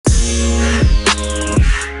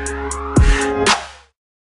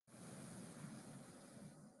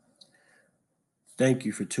Thank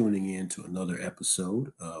you for tuning in to another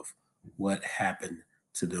episode of What Happened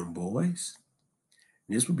to Them Boys.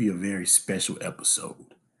 This will be a very special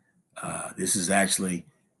episode. This is actually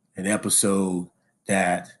an episode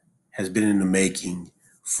that has been in the making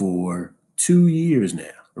for 2 years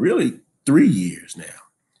now, really 3 years now.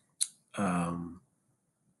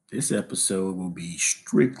 This episode will be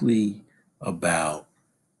strictly about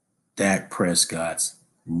Dak Prescott's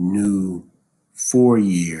new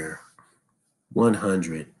 4-year,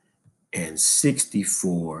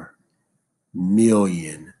 $164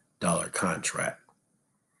 million contract.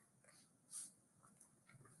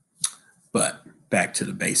 But back to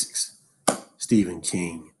the basics. Stephen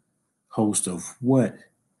King, host of What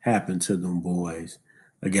Happened to Them Boys.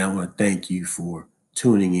 Again, I want to thank you for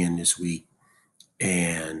tuning in this week.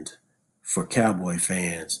 And for Cowboy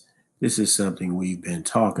fans, this is something we've been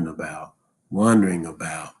talking about, wondering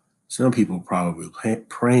about, some people probably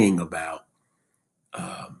praying about,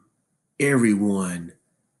 everyone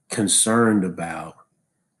concerned about,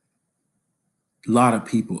 a lot of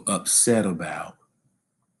people upset about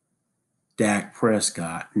Dak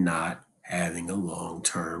Prescott not having a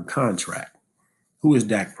long-term contract. Who is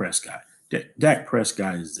Dak Prescott? Dak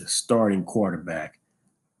Prescott is the starting quarterback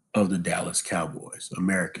of the Dallas Cowboys,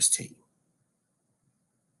 America's team.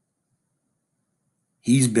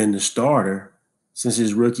 He's been the starter since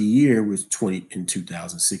his rookie year in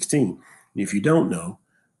 2016. And if you don't know,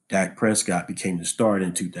 Dak Prescott became the starter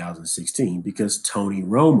in 2016 because Tony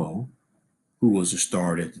Romo, who was the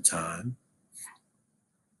starter at the time,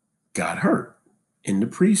 got hurt in the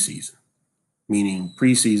preseason, meaning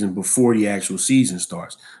preseason before the actual season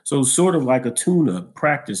starts. So sort of like a tune-up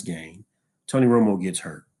practice game, Tony Romo gets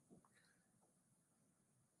hurt.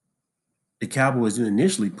 The Cowboys didn't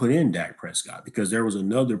initially put in Dak Prescott because there was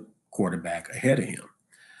another quarterback ahead of him.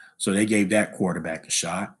 So they gave that quarterback a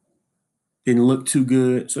shot. Didn't look too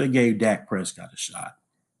good, so they gave Dak Prescott a shot.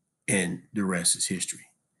 And the rest is history.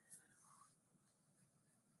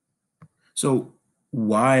 So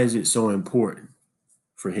why is it so important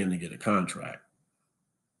for him to get a contract?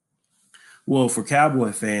 Well, for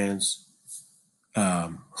Cowboy fans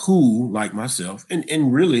who, like myself,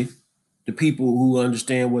 and really the people who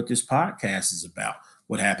understand what this podcast is about,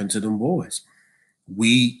 what happened to them boys.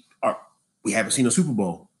 We haven't seen a Super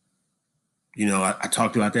Bowl. You know, I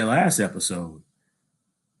talked about that last episode.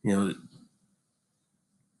 You know,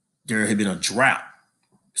 there had been a drought,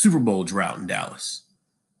 Super Bowl drought in Dallas.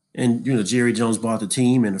 And, you know, Jerry Jones bought the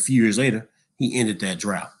team, and a few years later, he ended that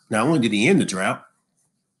drought. Not only did he end the drought,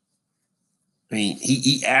 I mean,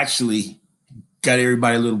 he actually got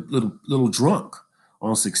everybody a little drunk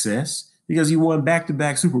on success because he won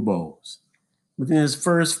back-to-back Super Bowls within his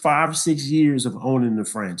first 5 or 6 years of owning the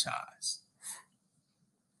franchise.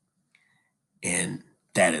 And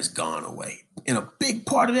that has gone away. And a big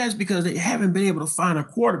part of that is because they haven't been able to find a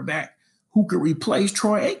quarterback who could replace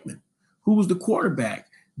Troy Aikman, who was the quarterback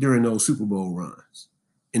during those Super Bowl runs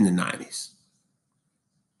in the 90s.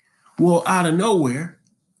 Well, out of nowhere,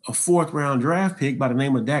 a 4th-round draft pick by the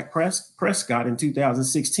name of Dak Prescott in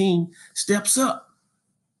 2016 steps up.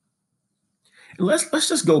 And let's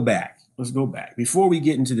just go back. Let's go back before we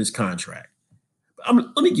get into this contract.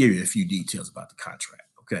 Let me give you a few details about the contract,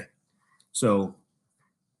 okay? So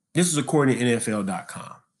this is according to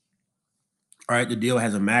NFL.com. All right, the deal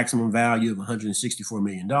has a maximum value of $164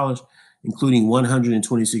 million, including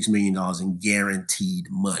 $126 million in guaranteed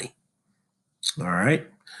money. All right,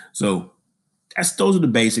 so those are the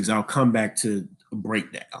basics. I'll come back to a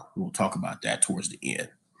breakdown. We'll talk about that towards the end.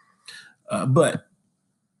 But,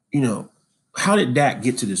 you know, how did Dak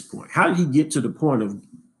get to this point? How did he get to the point of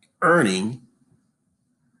earning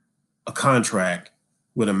a contract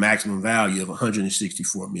with a maximum value of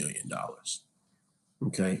 $164 million?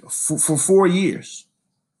 Okay, for 4 years.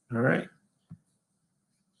 All right.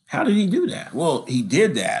 How did he do that? Well, he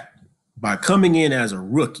did that by coming in as a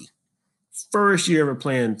rookie, first year ever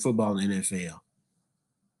playing football in the NFL,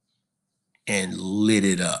 and lit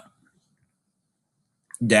it up.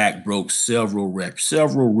 Dak broke several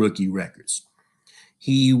rookie records.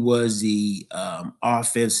 He was the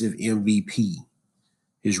offensive MVP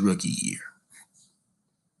his rookie year.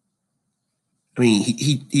 I mean,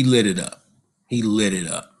 he lit it up. He lit it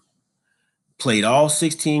up. Played all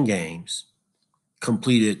 16 games,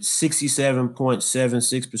 completed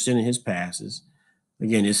 67.76% of his passes.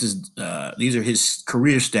 Again, these are his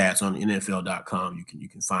career stats on NFL.com. You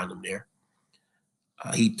can find them there.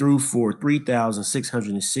 He threw for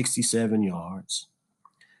 3,667 yards,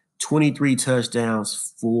 23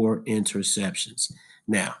 touchdowns, 4 interceptions.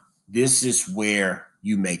 Now, this is where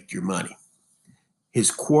you make your money. His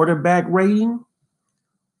quarterback rating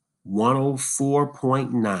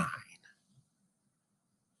 104.9.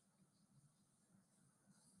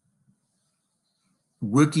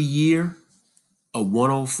 Rookie year, a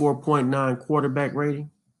 104.9 quarterback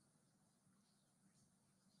rating.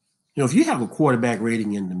 If you have a quarterback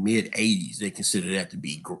rating in the mid 80s, they consider that to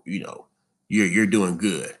be, you're doing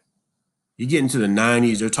good. You get into the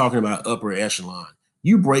 90s, they're talking about upper echelon.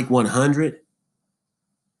 You break 100,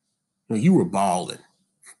 you were balling.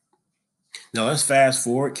 Now let's fast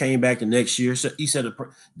forward. Came back the next year. So he said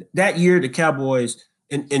that year the Cowboys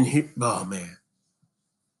oh man.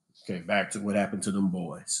 Okay, back to what happened to them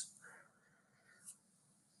boys.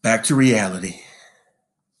 Back to reality.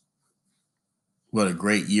 What a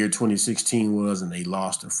great year 2016 was, and they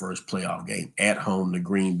lost their first playoff game at home to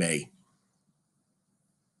Green Bay.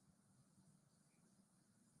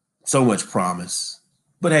 So much promise.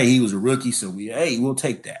 But hey, he was a rookie, so we'll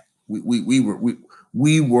take that.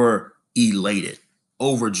 We were elated,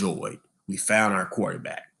 overjoyed. We found our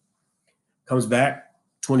quarterback. Comes back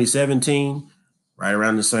 2017, right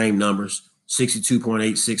around the same numbers,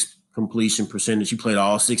 62.86 completion percentage. He played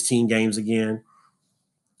all 16 games again.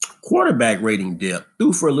 Quarterback rating dip,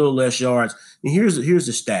 threw for a little less yards. And here's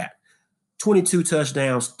the stat: 22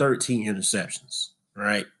 touchdowns, 13 interceptions. All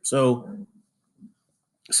right. So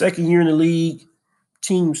second year in the league,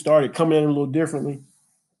 team started coming in a little differently.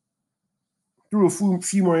 Threw a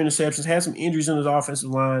few more interceptions, had some injuries in his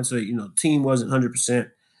offensive line, so team wasn't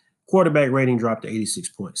 100%. Quarterback rating dropped to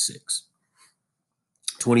 86.6.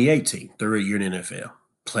 2018, third year in the NFL,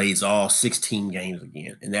 plays all 16 games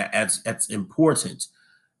again, and that's important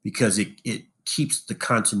because it keeps the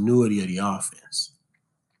continuity of the offense.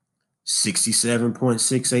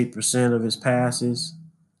 67.68% of his passes,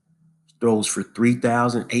 throws for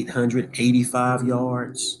 3,885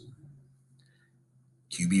 yards.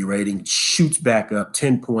 QB rating shoots back up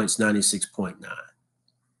 10 points, 96.9.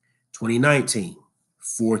 2019,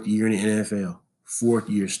 fourth year in the NFL, fourth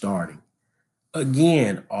year starting.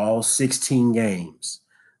 Again, all 16 games.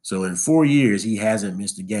 So in 4 years, he hasn't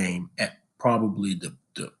missed a game at probably the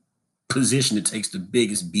position that takes the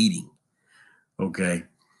biggest beating. Okay.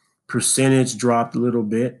 Percentage dropped a little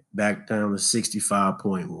bit, back down to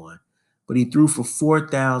 65.1. But he threw for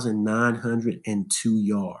 4,902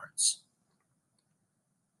 yards.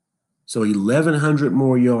 So 1,100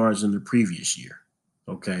 more yards than the previous year.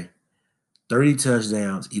 Okay. 30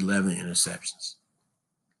 touchdowns, 11 interceptions.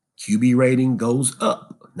 QB rating goes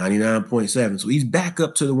up, 99.7. So he's back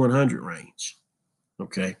up to the 100 range.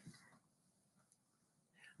 Okay.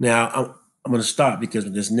 Now, I'm going to stop because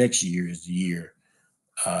this next year is the year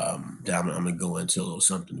that I'm going to go into a little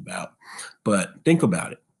something about. But think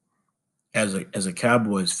about it. As a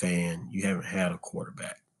Cowboys fan, you haven't had a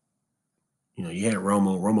quarterback. You had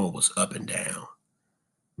Romo. Romo was up and down.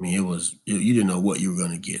 I mean, you didn't know what you were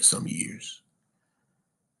going to get some years.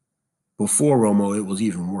 Before Romo, it was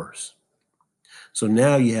even worse. So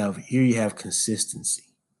now you have consistency,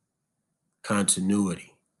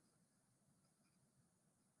 continuity.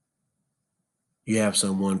 You have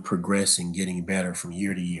someone progressing, getting better from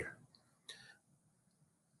year to year.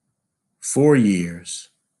 4 years,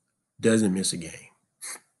 doesn't miss a game.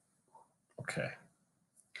 Okay.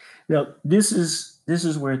 Now, this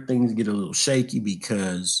is where things get a little shaky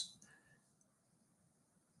because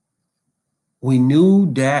we knew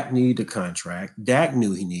Dak needed a contract. Dak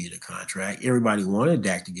knew he needed a contract. Everybody wanted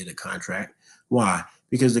Dak to get a contract. Why?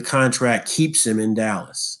 Because the contract keeps him in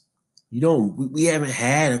Dallas. We haven't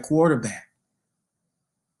had a quarterback.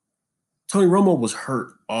 Tony Romo was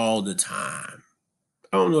hurt all the time.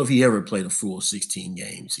 I don't know if he ever played a full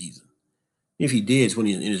 16-game season. If he did, it's when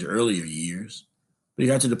he was in his earlier years. But he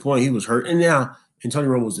got to the point he was hurt. And now, in Tony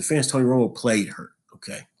Romo's defense, Tony Romo played hurt,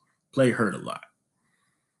 okay? Played hurt a lot,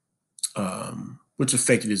 which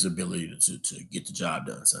affected his ability to get the job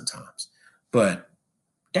done sometimes. But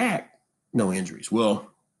Dak, no injuries.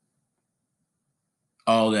 Well,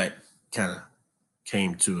 all that kind of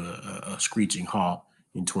came to a screeching halt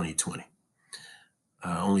in 2020.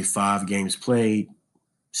 Only 5 games played.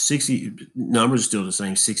 60 numbers are still the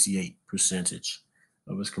same, 68%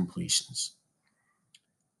 of his completions.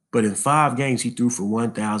 But in 5 games, he threw for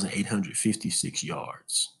 1,856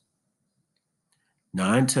 yards.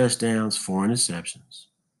 9 touchdowns, 4 interceptions,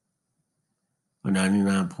 a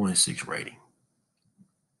 99.6 rating.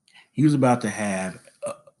 He was about to have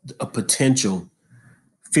a potential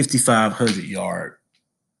 5,500 yard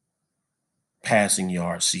passing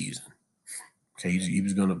yard season. Okay, he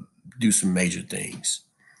was going to do some major things.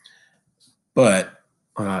 But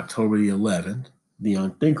on October the 11th, the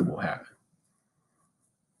unthinkable happened.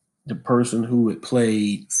 The person who had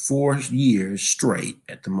played 4 years straight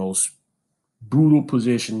at the most brutal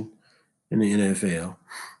position in the NFL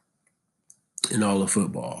in all of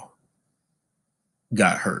football,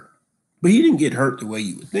 got hurt. But he didn't get hurt the way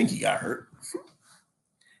you would think he got hurt.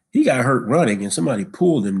 He got hurt running, and somebody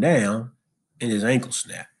pulled him down, and his ankle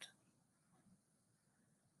snapped.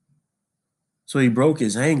 So he broke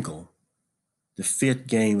his ankle the 5th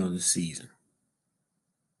game of the season,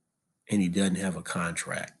 and he doesn't have a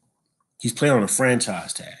contract. He's playing on a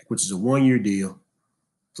franchise tag, which is a 1-year deal.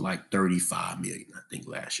 It's like $35 million, I think,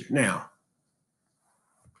 last year. Now,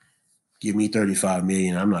 give me $35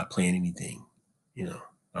 million, I'm not playing anything.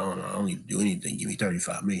 I don't need to do anything. Give me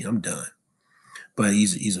 $35 million, I'm done. But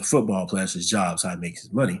he's a football player, so his job is how he makes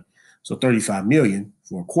his money. So $35 million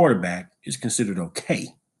for a quarterback is considered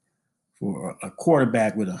okay. For a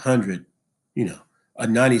quarterback with 100, a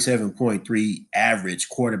 97.3 average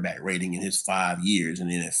quarterback rating in his 5 years,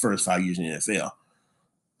 and in the first 5 years in the NFL.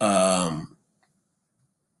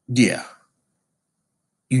 Yeah,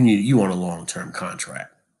 you want a long-term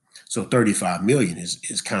contract. So $35 million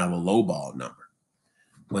is kind of a lowball number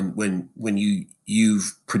when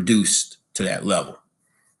you've produced to that level.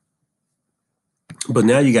 But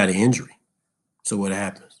now you got an injury. So what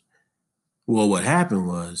happens? Well, what happened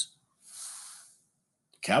was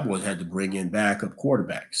Cowboys had to bring in backup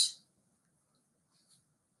quarterbacks.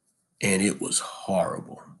 And it was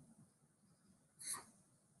horrible.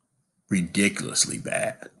 Ridiculously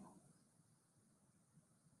bad.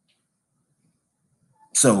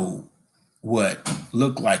 So what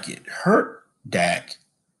looked like it hurt Dak,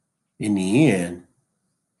 in the end,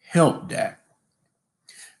 helped Dak.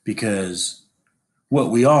 Because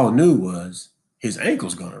what we all knew was his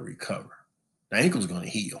ankle's going to recover. The ankle's going to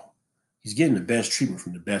heal. He's getting the best treatment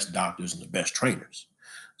from the best doctors and the best trainers.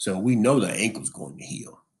 So we know the ankle's going to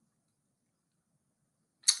heal.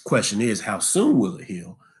 Question is, how soon will it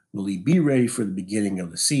heal? Will he be ready for the beginning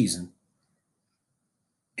of the season?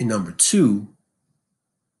 And number 2,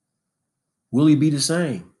 will he be the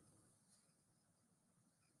same?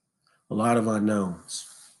 A lot of unknowns.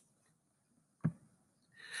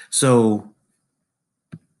 So,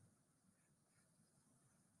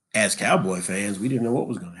 as Cowboy fans, we didn't know what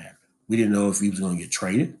was going to happen. We didn't know if he was going to get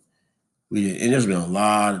traded. And there's been a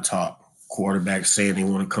lot of talk. Quarterbacks saying they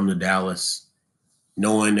want to come to Dallas,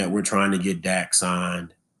 knowing that we're trying to get Dak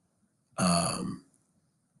signed.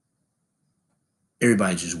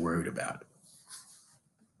 Everybody's just worried about it.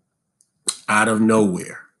 Out of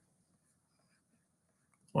nowhere,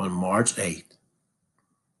 on March 8th,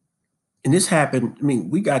 and this happened,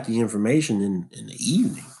 we got the information in the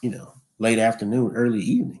evening, late afternoon, early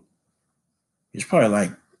evening. It's probably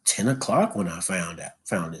like 10 o'clock when I found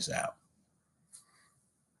this out.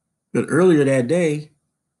 But earlier that day,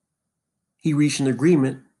 he reached an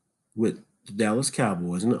agreement with the Dallas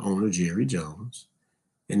Cowboys and the owner, Jerry Jones.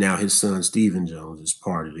 And now his son, Stephen Jones, is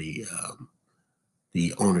part of the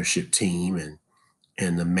ownership team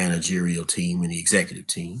and the managerial team and the executive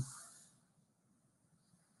team.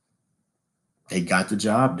 They got the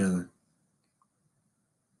job done.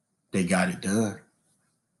 They got it done.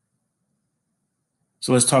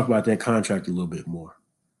 So let's talk about that contract a little bit more.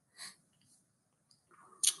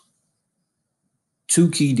 2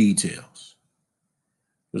 key details.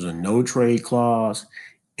 There's a no trade clause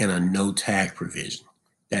and a no tag provision.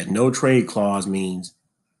 That no trade clause means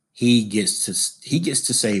he gets to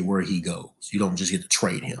say where he goes. You don't just get to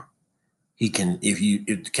trade him. He can, if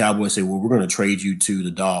the Cowboys say, well, we're going to trade you to the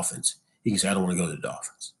Dolphins, he can say, I don't want to go to the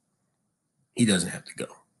Dolphins. He doesn't have to go.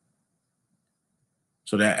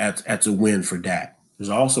 So that's a win for Dak. There's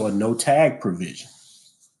also a no tag provision.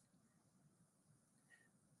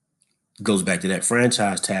 It goes back to that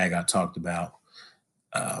franchise tag I talked about.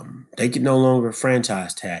 They can no longer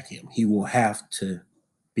franchise tag him. He will have to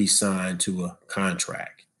be signed to a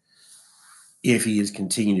contract if he is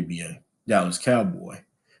continuing to be a Dallas Cowboy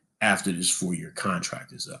after this 4-year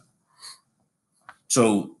contract is up.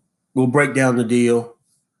 So we'll break down the deal.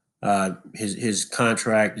 His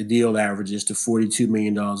contract, the deal averages to $42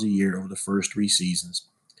 million a year over the first 3 seasons,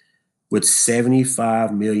 with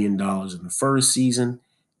 $75 million in the first season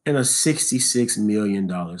and a $66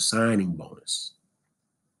 million signing bonus.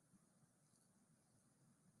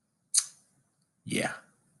 Yeah,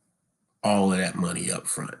 all of that money up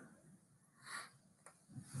front.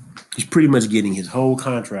 He's pretty much getting his whole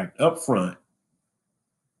contract up front.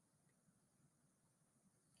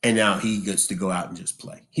 And now he gets to go out and just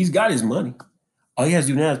play. He's got his money. All he has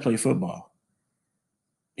to do now is play football.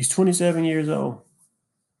 He's 27 years old.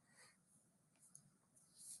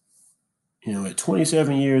 At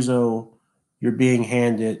 27 years old, you're being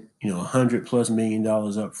handed, $100+ million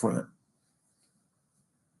up front.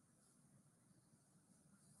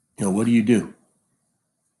 What do you do?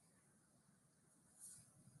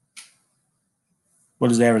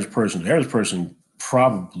 What is the average person? The average person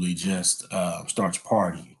probably just starts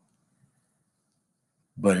partying.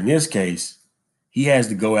 But in this case, he has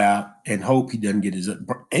to go out and hope he doesn't get his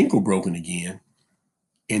ankle broken again,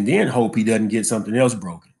 and then hope he doesn't get something else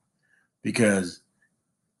broken, because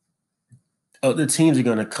other teams are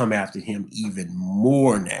going to come after him even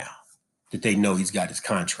more now that they know he's got his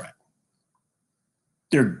contract.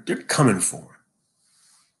 They're coming for him.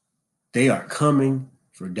 They are coming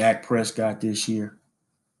for Dak Prescott this year.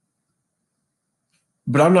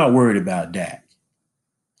 But I'm not worried about Dak.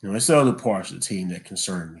 It's the other parts of the team that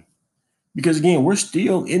concern me. Because again, we're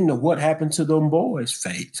still in the what happened to them boys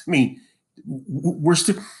phase. I mean, we're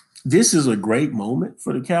still, this is a great moment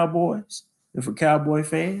for the Cowboys and for Cowboy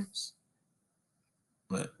fans.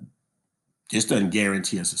 But this doesn't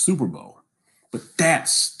guarantee us a Super Bowl. But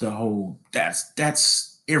that's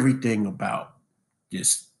everything about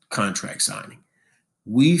this contract signing.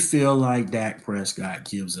 We feel like Dak Prescott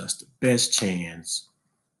gives us the best chance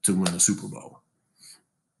to win a Super Bowl.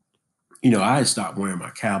 I had stopped wearing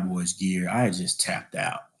my Cowboys gear. I had just tapped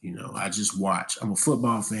out. I just watch. I'm a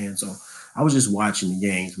football fan, so I was just watching the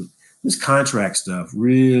games. But this contract stuff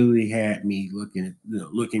really had me looking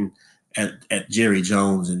at Jerry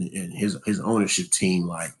Jones and his ownership team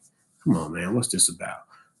like, come on, man, what's this about?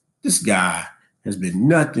 This guy has been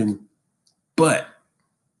nothing but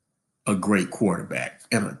a great quarterback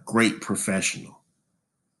and a great professional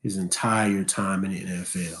his entire time in the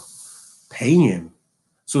NFL. Pay him.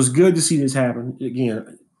 So it's good to see this happen.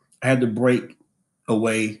 Again, I had to break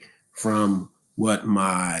away from what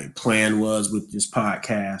my plan was with this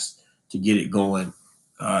podcast to get it going,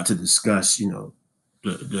 to discuss,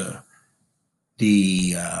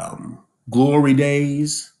 the glory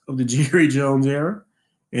days of the Jerry Jones era,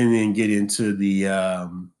 and then get into the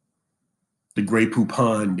Grey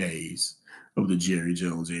Poupon days of the Jerry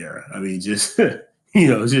Jones era. I mean, just it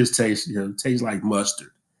just tastes like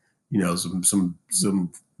mustard.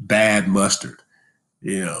 Some bad mustard.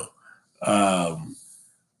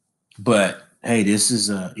 But hey, this is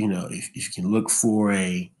if you can look for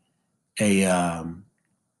a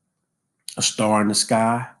star in the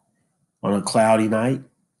sky on a cloudy night,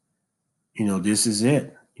 this is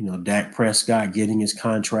it. Dak Prescott getting his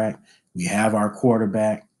contract. We have our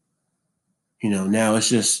quarterback. Now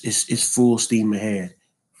it's full steam ahead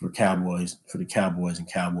for the Cowboys and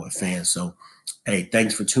Cowboy fans. So, hey,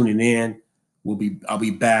 thanks for tuning in. I'll be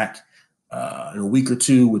back in a week or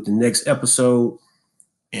two with the next episode,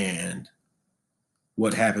 and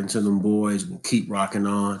what happened to them boys will keep rocking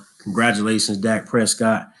on. Congratulations, Dak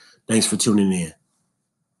Prescott. Thanks for tuning in.